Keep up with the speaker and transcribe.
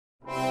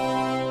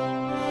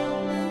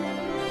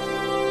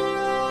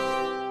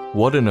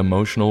What an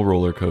emotional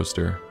roller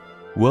coaster.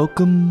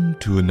 Welcome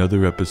to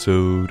another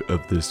episode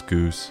of This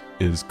Goose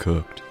is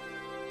Cooked,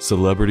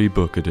 Celebrity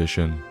Book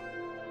Edition,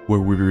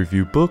 where we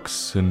review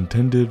books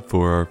intended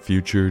for our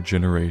future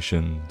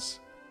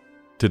generations.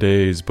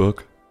 Today's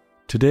book,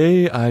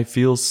 Today I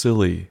Feel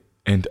Silly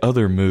and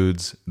Other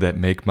Moods That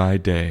Make My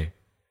Day,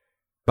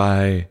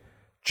 by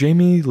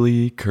Jamie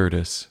Lee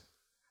Curtis,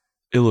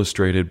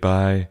 illustrated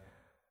by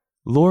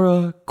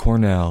Laura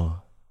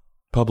Cornell,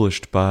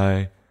 published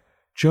by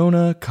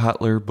Jonah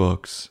Kotler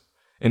Books,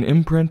 an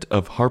imprint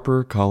of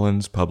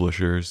HarperCollins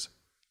Publishers.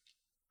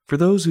 For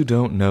those who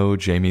don't know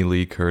Jamie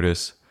Lee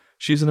Curtis,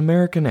 she's an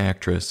American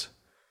actress.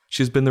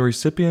 She's been the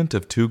recipient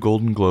of 2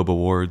 Golden Globe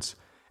Awards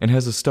and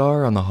has a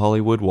star on the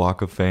Hollywood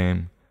Walk of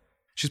Fame.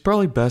 She's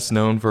probably best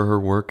known for her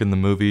work in the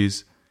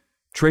movies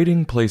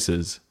Trading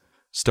Places,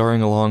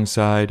 starring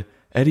alongside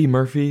Eddie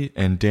Murphy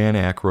and Dan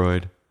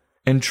Aykroyd,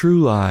 and True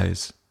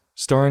Lies,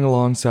 starring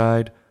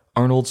alongside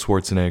Arnold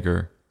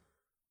Schwarzenegger.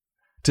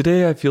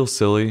 Today I Feel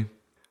Silly.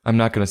 I'm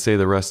not going to say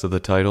the rest of the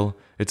title,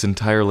 it's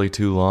entirely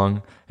too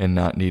long and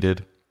not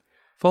needed.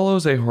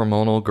 Follows a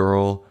hormonal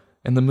girl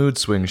and the mood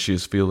swings she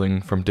is feeling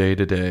from day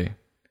to day.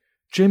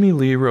 Jamie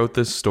Lee wrote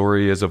this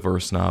story as a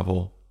verse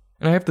novel,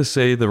 and I have to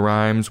say the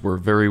rhymes were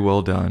very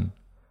well done.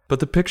 But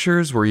the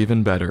pictures were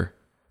even better.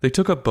 They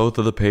took up both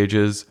of the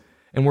pages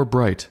and were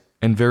bright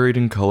and varied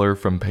in color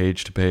from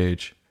page to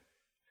page.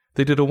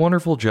 They did a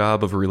wonderful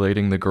job of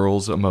relating the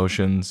girl's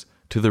emotions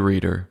to the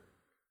reader.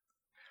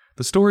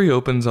 The story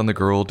opens on the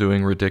girl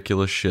doing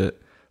ridiculous shit,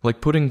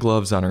 like putting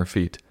gloves on her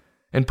feet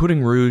and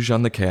putting rouge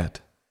on the cat.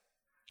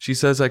 She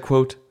says, I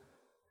quote,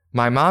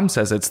 "My mom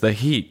says it's the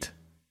heat."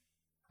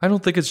 I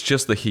don't think it's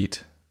just the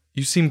heat.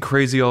 You seem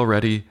crazy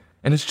already,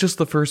 and it's just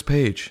the first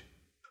page.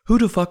 Who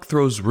the fuck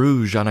throws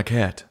rouge on a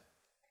cat?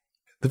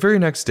 The very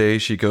next day,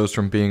 she goes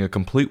from being a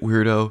complete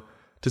weirdo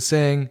to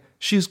saying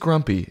she's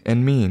grumpy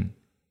and mean.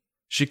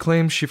 She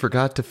claims she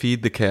forgot to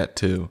feed the cat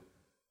too.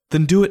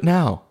 Then do it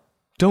now.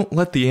 Don't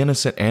let the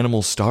innocent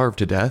animal starve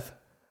to death.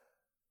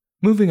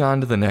 Moving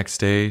on to the next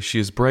day, she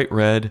is bright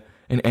red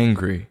and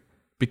angry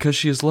because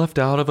she is left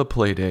out of a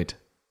play date.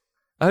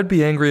 I'd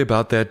be angry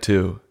about that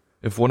too,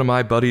 if one of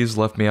my buddies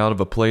left me out of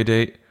a play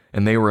date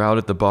and they were out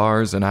at the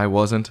bars and I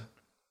wasn't.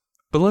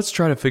 But let's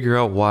try to figure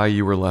out why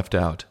you were left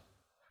out.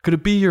 Could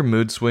it be your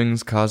mood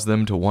swings caused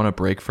them to want a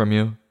break from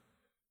you?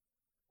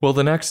 Well,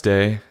 the next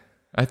day,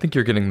 I think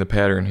you're getting the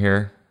pattern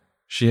here.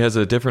 She has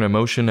a different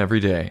emotion every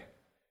day.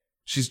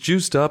 She's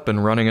juiced up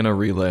and running in a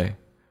relay,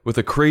 with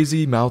a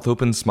crazy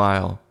mouth-open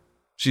smile.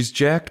 She's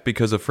jacked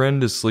because a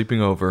friend is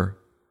sleeping over.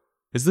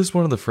 Is this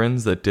one of the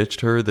friends that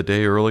ditched her the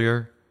day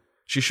earlier?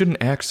 She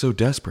shouldn't act so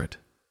desperate.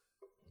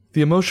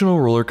 The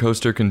emotional roller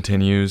coaster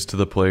continues to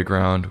the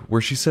playground,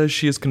 where she says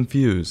she is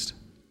confused.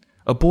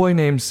 A boy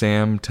named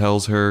Sam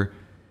tells her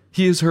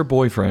he is her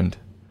boyfriend,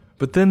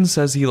 but then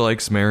says he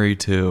likes Mary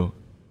too.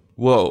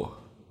 Whoa,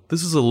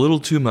 this is a little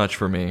too much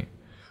for me.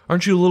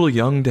 Aren't you a little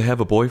young to have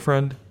a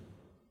boyfriend?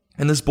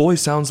 And this boy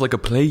sounds like a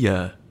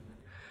playa.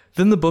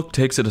 Then the book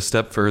takes it a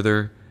step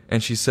further,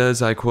 and she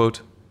says, I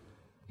quote,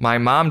 "My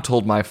mom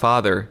told my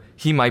father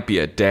he might be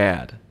a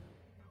dad."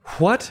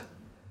 What?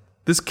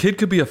 This kid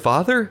could be a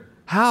father?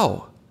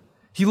 How?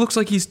 He looks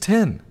like he's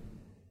 10.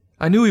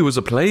 I knew he was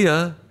a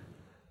playa,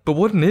 but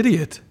what an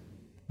idiot.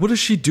 What is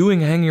she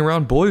doing hanging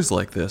around boys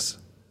like this?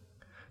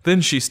 Then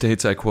she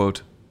states, I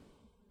quote,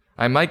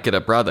 "I might get a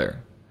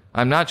brother.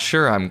 I'm not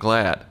sure I'm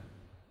glad."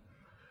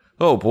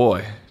 Oh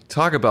boy.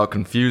 Talk about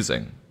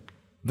confusing.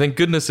 Thank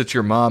goodness it's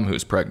your mom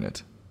who's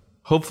pregnant.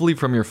 Hopefully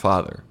from your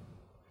father.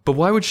 But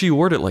why would she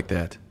word it like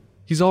that?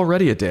 He's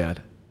already a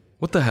dad.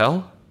 What the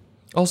hell?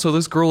 Also,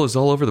 this girl is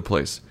all over the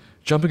place,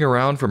 jumping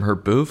around from her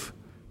booth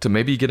to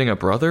maybe getting a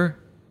brother?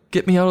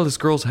 Get me out of this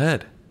girl's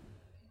head.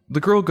 The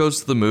girl goes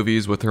to the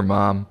movies with her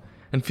mom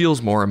and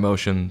feels more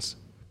emotions.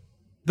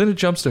 Then it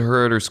jumps to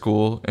her at her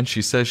school and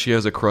she says she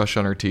has a crush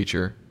on her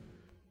teacher.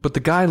 But the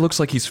guy looks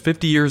like he's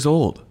 50 years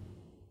old.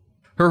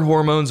 Her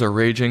hormones are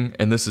raging,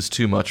 and this is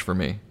too much for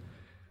me.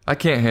 I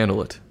can't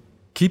handle it.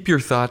 Keep your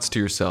thoughts to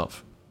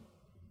yourself.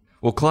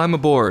 Well, climb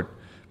aboard,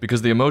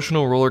 because the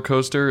emotional roller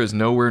coaster is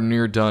nowhere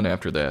near done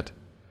after that.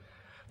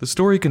 The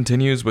story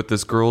continues with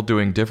this girl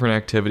doing different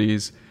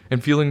activities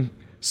and feeling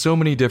so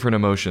many different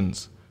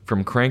emotions,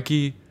 from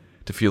cranky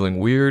to feeling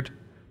weird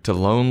to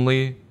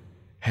lonely,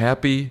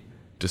 happy,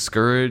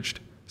 discouraged,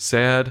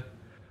 sad,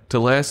 to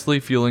lastly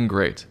feeling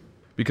great,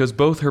 because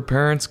both her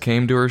parents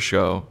came to her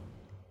show.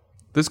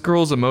 This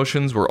girl's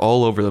emotions were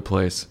all over the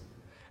place,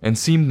 and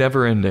seemed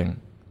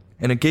never-ending,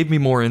 and it gave me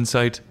more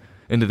insight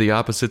into the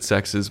opposite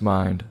sex's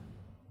mind.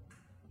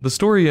 The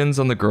story ends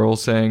on the girl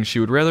saying she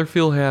would rather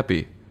feel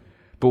happy,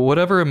 but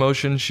whatever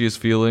emotion she is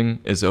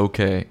feeling is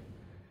okay,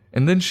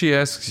 and then she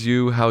asks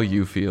you how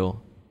you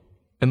feel.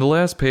 And the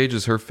last page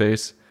is her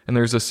face, and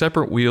there's a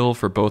separate wheel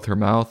for both her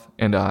mouth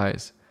and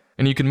eyes,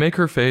 and you can make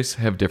her face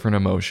have different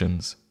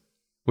emotions,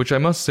 which I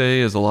must say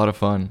is a lot of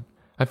fun.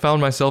 I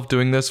found myself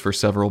doing this for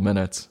several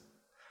minutes.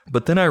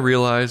 But then I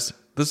realized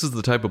this is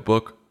the type of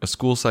book a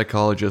school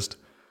psychologist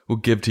will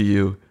give to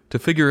you to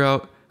figure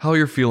out how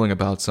you're feeling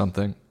about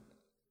something.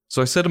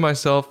 So I said to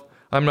myself,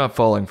 I'm not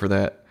falling for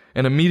that,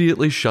 and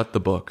immediately shut the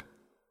book.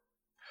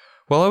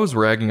 While I was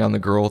ragging on the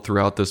girl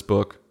throughout this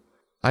book,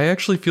 I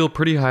actually feel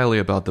pretty highly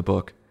about the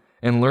book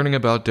and learning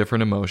about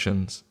different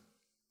emotions.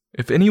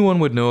 If anyone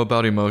would know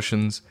about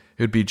emotions,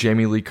 it would be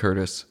Jamie Lee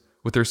Curtis,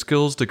 with her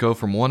skills to go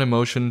from one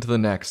emotion to the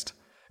next,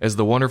 as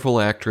the wonderful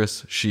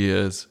actress she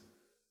is.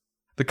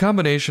 The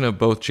combination of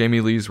both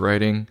Jamie Lee's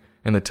writing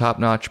and the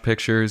top-notch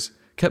pictures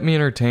kept me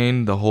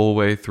entertained the whole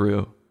way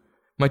through.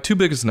 My two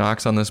biggest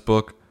knocks on this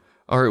book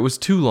are it was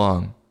too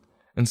long,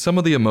 and some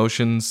of the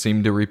emotions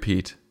seemed to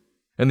repeat.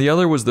 And the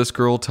other was this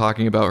girl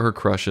talking about her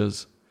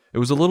crushes. It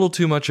was a little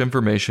too much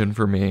information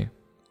for me.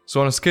 So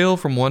on a scale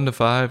from 1 to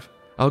 5,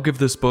 I'll give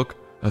this book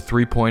a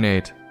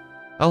 3.8.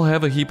 I'll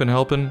have a heapin'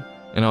 helpin',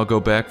 and I'll go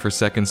back for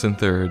seconds and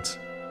thirds.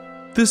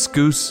 This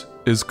Goose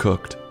is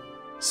Cooked,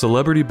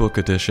 Celebrity Book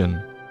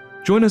Edition.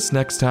 Join us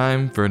next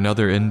time for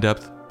another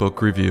in-depth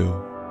book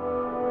review.